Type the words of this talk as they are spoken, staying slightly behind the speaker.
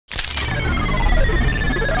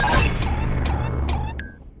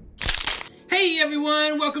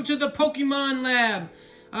welcome to the Pokemon Lab.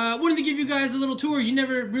 Wanted to give you guys a little tour. You've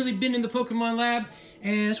never really been in the Pokemon Lab,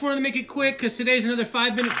 and I just wanted to make it quick because today's another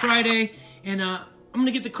 5-minute Friday, and I'm gonna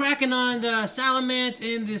get the cracking on the Salamence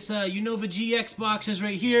and this Unova GX boxes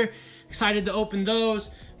right here. Excited to open those,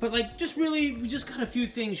 but like we just got a few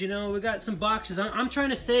things, you know. We got some boxes. I'm trying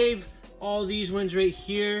to save all these ones right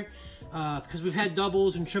here. Because we've had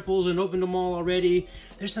doubles and triples and opened them all already.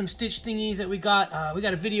 There's some Stitch thingies that we got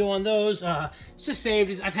a video on those. It's just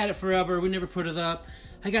saved. I've had it forever. We never put it up.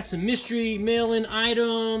 I got some mystery mail-in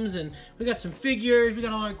items, and we got some figures. We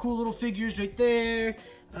got all our cool little figures right there.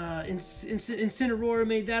 Incineroar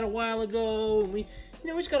made that a while ago. And we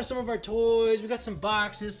just got some of our toys. We got some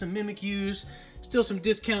boxes, some Mimikyus, still some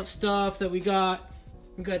discount stuff that we got.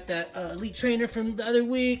 We got that Elite Trainer from the other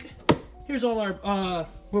week. Here's all our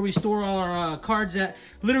where we store all our cards at.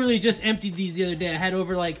 Literally just emptied these the other day. I had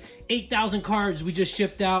over like 8,000 cards we just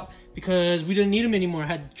shipped out because we didn't need them anymore. I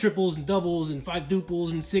had triples and doubles and 5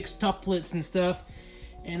 duples and 6 tuplets and stuff.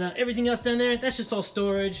 And everything else down there, that's just all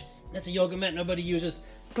storage. That's a yoga mat nobody uses.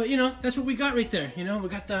 But you know, that's what we got right there. You know, we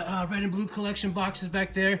got the red and blue collection boxes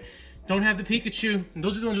back there. Don't have the Pikachu. And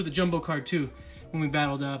those are the ones with the jumbo card too. When we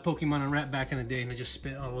battled Pokemon on Rat back in the day, and I just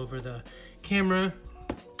spit all over the camera.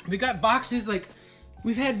 We got boxes like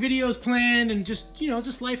we've had videos planned, and just, you know,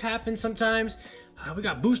 just life happens sometimes. We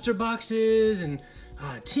got booster boxes and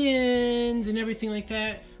tins and everything like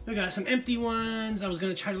that. We got some empty ones. I was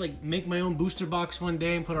gonna try to like make my own booster box one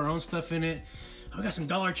day and put our own stuff in it. We got some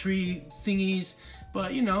Dollar Tree thingies,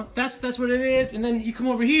 but you know, that's what it is. And then you come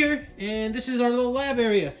over here, and this is our little lab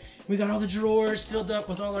area. We got all the drawers filled up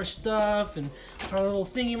with all our stuff and our little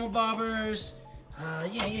thingy-mabobbers.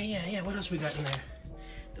 Yeah. What else we got in there?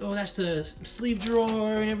 Oh, that's the sleeve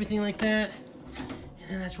drawer and everything like that. And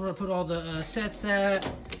then that's where I put all the sets at.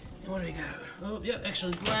 And what do we got? Oh, yeah,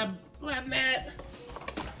 actually, lab mat.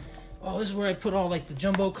 Oh, this is where I put all like the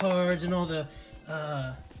jumbo cards and all the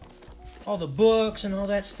books and all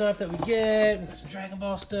that stuff that we get. We got some Dragon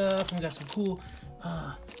Ball stuff. And we got some cool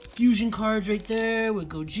fusion cards right there with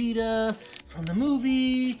Gogeta from the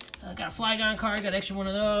movie. Got a Flygon card, got an extra one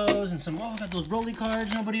of those, and some, got those Broly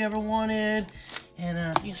cards nobody ever wanted.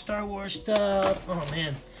 And Star Wars stuff. Oh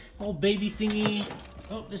man, old baby thingy.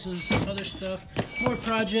 Oh, this is some other stuff. More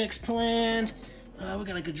projects planned. We got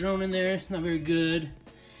like a drone in there. It's not very good.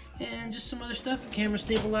 And just some other stuff. Camera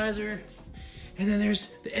stabilizer. And then there's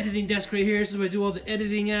the editing desk right here. This is where I do all the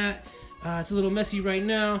editing at. It's a little messy right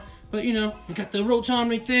now, but you know, we got the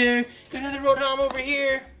Rotom right there. Got another Rotom over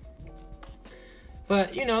here.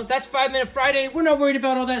 But you know, that's 5-Minute Friday. We're not worried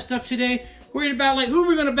about all that stuff today. Worried about like who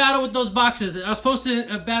we're gonna battle with those boxes. I was supposed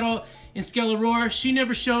to battle in Incineroar. She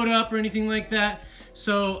never showed up or anything like that.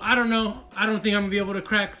 So I don't know. I don't think I'm gonna be able to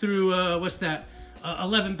crack through what's that?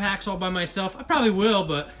 11 packs all by myself. I probably will,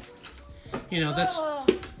 but you know, that's. Oh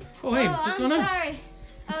hey, what's going on? I'm sorry.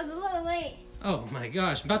 I was a little late. Oh my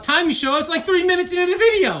gosh! About time you show. It's like 3 minutes into the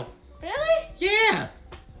video. Really? Yeah.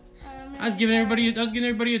 I was giving everybody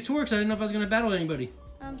a tour because I didn't know if I was gonna battle anybody.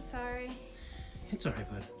 I'm sorry. It's alright,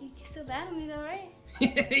 bud. You can still battle me though, right?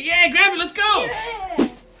 Yeah, grab it. Let's go. Yeah.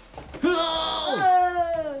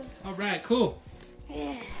 Oh. All right, cool.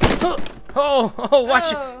 Yeah.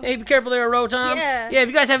 Watch it. Hey, be careful there, Rotom. Yeah. Yeah, if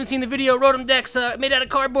you guys haven't seen the video, Rotom decks made out of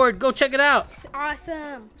cardboard. Go check it out. It's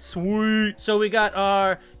awesome. Sweet. So we got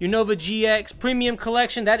our Unova GX Premium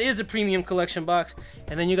Collection. That is a Premium Collection box.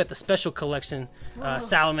 And then you got the Special Collection,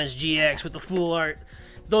 Salamance GX with the full art.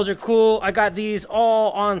 Those are cool. I got these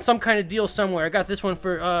all on some kind of deal somewhere. I got this one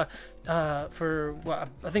for well,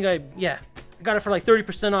 I think I got it for like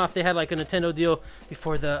 30% off. They had like a Nintendo deal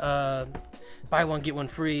before the buy one get one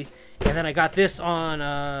free. And then I got this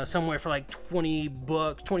on somewhere for like 20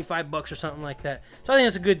 bucks, 25 bucks or something like that. So I think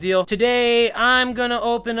that's a good deal. Today I'm gonna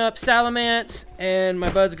open up Salamence, and my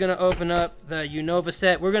bud's gonna open up the Unova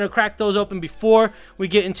set. We're gonna crack those open before we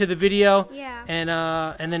get into the video. Yeah.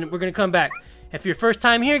 And then we're gonna come back. If you're first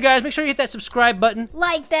time here, guys, make sure you hit that subscribe button.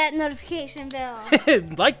 Like that notification bell.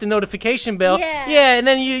 Like the notification bell. Yeah. Yeah, and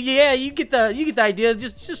then you get the idea.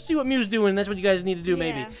 Just see what Mew's doing. That's what you guys need to do,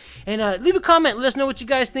 maybe. And leave a comment. Let us know what you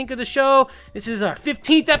guys think of the show. This is our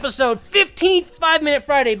 15th episode. 15th 5-Minute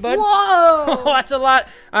Friday, bud. Whoa. That's a lot.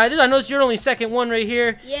 I know it's your only second one right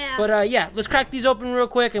here. Yeah. But yeah, let's crack these open real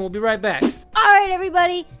quick, and we'll be right back. All right,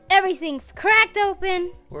 everybody. Everything's cracked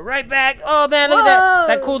open. We're right back. Oh man, look at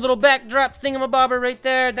that cool little backdrop thingamabobber right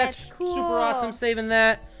there. That's cool. Super awesome. Saving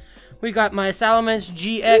that. We got my Salamance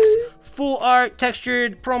GX full art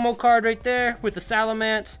textured promo card right there with the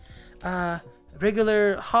Salamance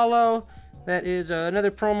regular holo. That is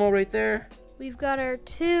another promo right there. We've got our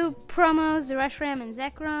 2 promos, the Reshiram and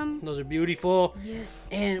Zekrom. Those are beautiful. Yes.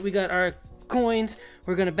 And we got our coins.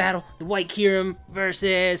 We're gonna battle the White Kyurem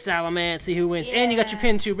versus Salamance. See who wins. Yeah. And you got your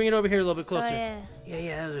pin too. Bring it over here a little bit closer. Oh, yeah.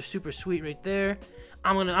 Yeah, those are super sweet right there.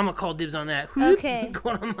 I'm gonna call dibs on that. Okay.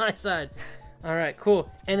 Going on my side. All right,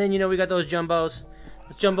 cool. And then we got those jumbos.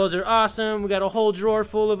 Those jumbos are awesome. We got a whole drawer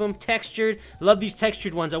full of them, textured. Love these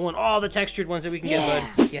textured ones. I want all the textured ones that we can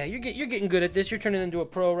get, bud. Yeah, you're getting good at this. You're turning into a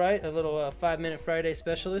pro, right? A little 5-minute Friday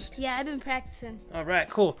specialist. Yeah, I've been practicing. All right,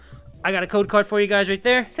 cool. I got a code card for you guys right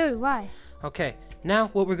there. So do I. Okay, now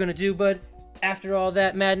what we're gonna do, bud, after all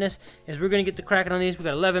that madness, is we're gonna get the cracking on these. We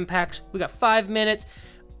got 11 packs. We got 5 minutes.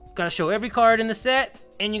 Gotta show every card in the set,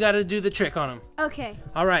 and you gotta do the trick on them. Okay.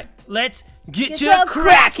 All right, let's get to to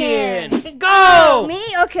cracking. Go! Me?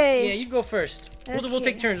 Okay. Yeah, you go first. We'll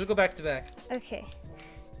Okay. take turns. We'll go back to back. Okay.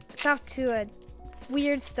 It's off to a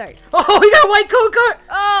weird start. Oh, we got a white code card!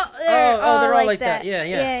 Oh, they're all like that. Yeah.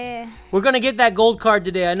 Yeah. We're gonna get that gold card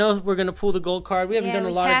today. I know we're gonna pull the gold card. We haven't Yeah, done a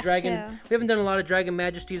we lot of have dragon. to. We haven't done a lot of Dragon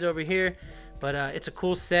Majesties over here, but it's a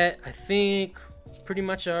cool set. I think pretty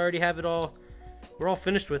much I already have it all. We're all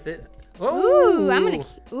finished with it. Oh, Ooh, I'm gonna.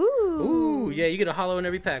 Ooh. Yeah, you get a hollow in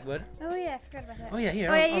every pack, bud. Oh yeah, I forgot about that. Oh yeah,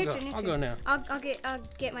 here. Oh, yeah, I'll your go. turn, your I'll turn. go now. I'll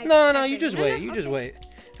get my. No, pack you ready. just No, wait. no, You just okay. wait.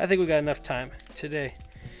 I think we got enough time today.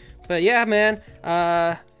 But yeah, man.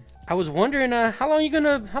 I was wondering, how long you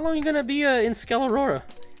gonna be in Skelerora?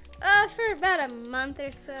 For about a month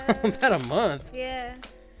or so. About a month. Yeah.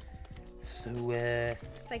 So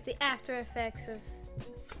It's like the after effects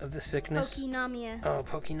of the sickness. Pokinamia. Oh,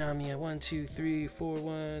 Pokinamia. 1, 2, 3, 4,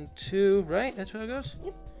 1, 2. Right? That's how it goes.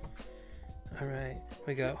 Yep. All right.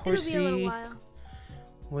 We got It'll be a little Horsey. while.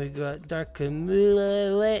 We got Dark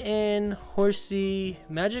Chameleon, Horsey,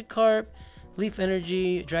 Magikarp, Leaf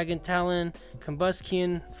Energy, Dragon Talon,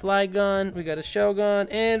 Combustion, Flygon. We got a Shogun,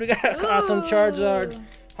 and we got an awesome Charizard. Ooh.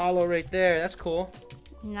 Hollow right there. That's cool.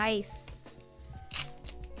 Nice.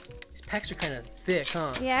 These packs are kind of thick,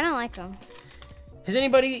 huh? Yeah, I don't like them. Has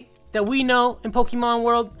anybody that we know in Pokemon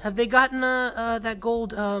World, have they gotten that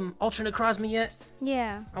gold Ultra Necrozma yet?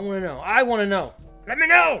 Yeah. I want to know. I want to know. Let me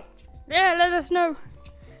know. Yeah, let us know.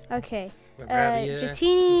 Okay.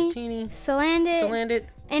 Dratini, Salandit,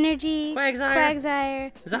 Energy,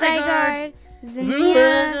 Quagsire, Zygarde,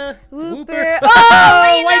 Zinnia, Wooper.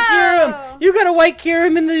 Oh, White Kyurem! You got a White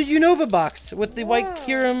Kyurem in the Unova box with the White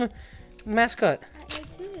Kyurem mascot. I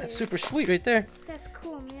did. That's super sweet right there. That's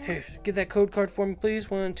cool, man. Here, get that code card for me, please.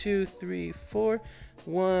 1, 2, 3, 4.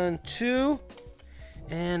 1, 2.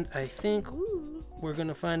 And I think we're going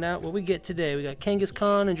to find out what we get today. We got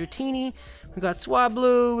Kangaskhan and Dratini. We got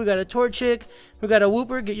Swablu. We got a Torchic. We got a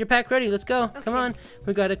Wooper. Get your pack ready. Let's go. Okay. Come on.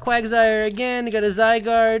 We got a Quagsire again. We got a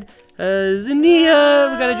Zygarde. Zinnia.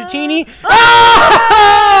 We got a Dratini.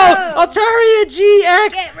 Oh! Altaria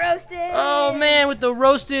GX. Get roasted. Oh, man, with the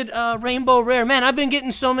roasted Rainbow Rare. Man, I've been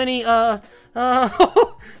getting so many, man, I've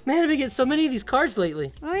been getting so many of these cards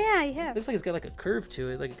lately. Oh, yeah, you have. Looks like it's got like a curve to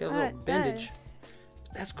it. Like it got a little It bendage. does.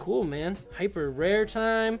 That's cool, man. Hyper rare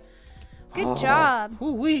time. Good job.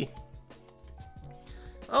 Ooh-wee.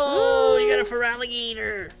 Oh, you got a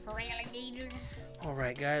Feraligatr. All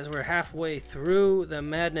right, guys, we're halfway through the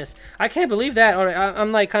madness. I can't believe that. All right,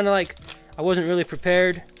 I'm like kind of like I wasn't really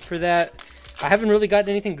prepared for that. I haven't really gotten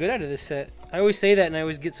anything good out of this set. I always say that and I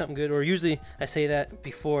always get something good, or usually I say that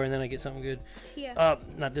before and then I get something good. Yeah.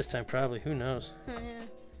 Not this time, probably. Who knows? Yeah.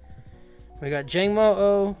 We got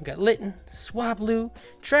Jangmo-O, we got Litten, Swablu,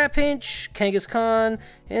 Trapinch, Kangaskhan,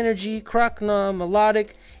 Energy, Crocnaw,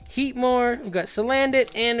 Melodic, Heatmore, we got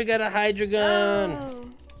Salandit, and we got a Hydreigon. Oh.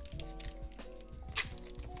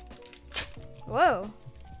 Whoa.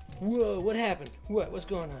 Whoa, what happened? What's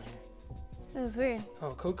going on here? That was weird. Oh,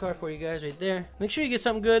 code card for you guys right there. Make sure you get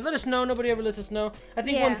something good. Let us know. Nobody ever lets us know. I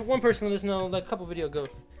think Yeah. one person let us know like a couple videos ago.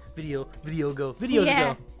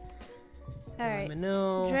 Yeah. Alright. Let me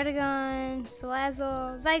know. Dredagon,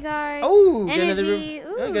 Salazzle, Zygarde. Oh, Energy.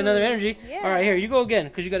 got another energy. Yeah. All right, here you go again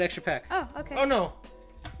because you got extra pack. Oh, okay. Oh no.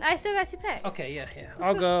 I still got 2 packs. Okay, yeah.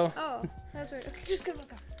 I'll go. Oh, that's weird. Okay, just go.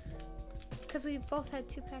 Because we both had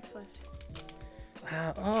 2 packs left.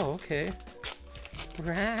 Oh, okay.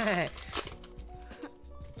 Right.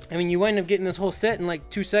 I mean, you wind up getting this whole set in like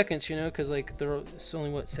 2 seconds, you know, because like there's only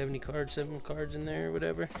what 7 cards in there, or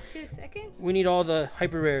whatever. 2 seconds? We need all the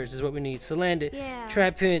hyper rares, is what we need. Salandit, Yeah.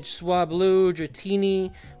 Trapinch, Swablu,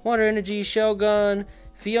 Dratini, Water Energy, Shogun,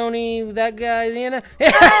 Fione, that guy, Leanna.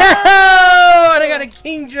 Oh! And I got a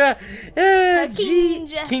Kingdra.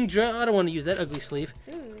 Kingdra. Kingdra. I don't want to use that ugly sleeve.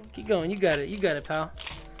 Ooh. Keep going. You got it, pal.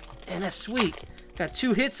 And that's sweet. Got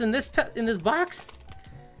 2 hits in this box.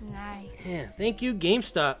 Nice. Yeah. Thank you,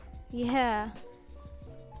 GameStop. Yeah.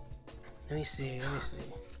 Let me see.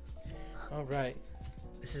 All right.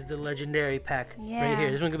 This is the legendary pack Yeah. right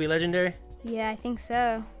here. This one could be legendary? Yeah, I think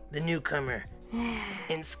so. The newcomer.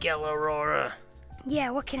 Aurora.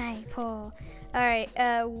 Yeah, what can I pull? Alright,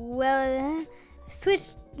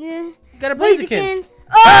 switch. Got a Blaziken.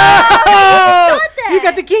 Oh! You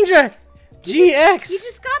got the Kingdra GX. You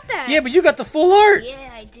just got that. Yeah, but you got the full art. Yeah,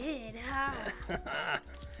 I did. Ah.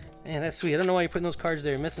 Man, that's sweet. I don't know why you're putting those cards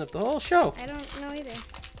there, messing up the whole show. I don't know either.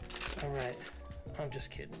 All right. I'm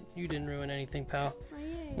just kidding. You didn't ruin anything, pal. Oh,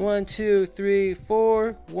 yeah. 1, 2, 3,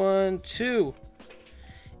 4. 1, 2.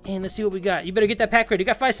 And let's see what we got. You better get that pack ready. You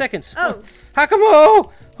got 5 seconds. Oh.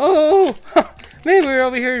 Hakamo! Oh! Man, we're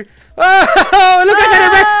over here. Oh! Look,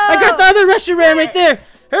 I got the other Reshiram right there.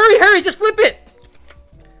 Hurry! Just flip it.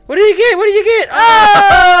 What do you get?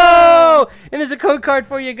 Oh! And there's a code card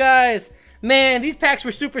for you guys. Man, these packs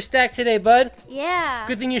were super stacked today, bud. Yeah.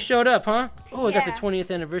 Good thing you showed up, huh? Oh, I got the Yeah. 20th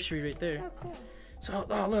anniversary right there. Oh, cool. So,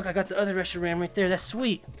 oh, look, I got the other Reshiram right there. That's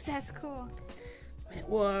sweet. That's cool. Man,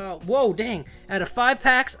 whoa, dang. Out of 5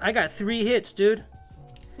 packs, I got 3 hits, dude.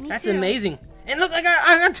 Me That's too. amazing. And look, I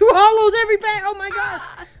got 2 hollows every pack. Oh my god.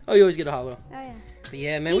 Oh, you always get a hollow. Oh yeah. But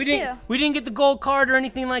yeah, man, Me we didn't get the gold card or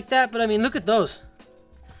anything like that, but I mean, look at those.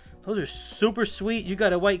 Those are super sweet. You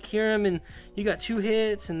got a white Kyurem and you got 2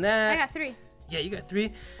 hits and that. I got 3. Yeah, you got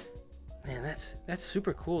 3. Man, that's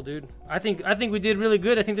super cool, dude. I think we did really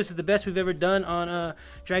good. I think this is the best we've ever done on a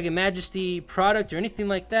Dragon Majesty product or anything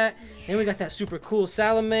like that. Yeah. And we got that super cool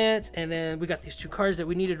Salamance, and then we got these 2 cards that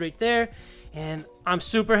we needed right there. And I'm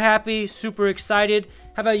super happy, super excited.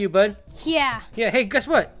 How about you, bud? Yeah. Yeah. Hey, guess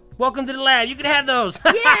what? Welcome to the lab. You can have those.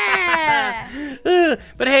 Yeah.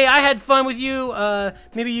 But hey, I had fun with you.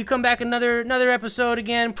 Maybe you come back another episode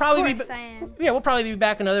again. Probably Of course I am. Yeah, we'll probably be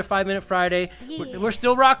back another 5-minute Friday. Yeah. We're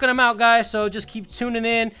still rocking them out, guys. So just keep tuning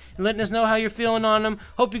in and letting us know how you're feeling on them.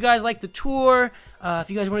 Hope you guys like the tour.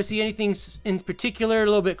 If you guys want to see anything in particular, a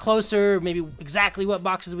little bit closer, maybe exactly what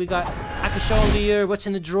boxes we got, I can show them to you. Or what's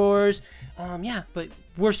in the drawers. Yeah, but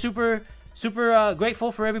we're super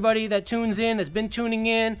grateful for everybody that tunes in, that's been tuning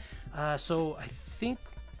in. So I think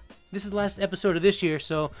this is the last episode of this year.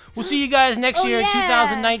 So we'll see you guys next year in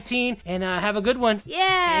 2019. And have a good one.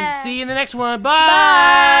 Yeah. And see you in the next one.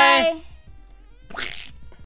 Bye. Bye.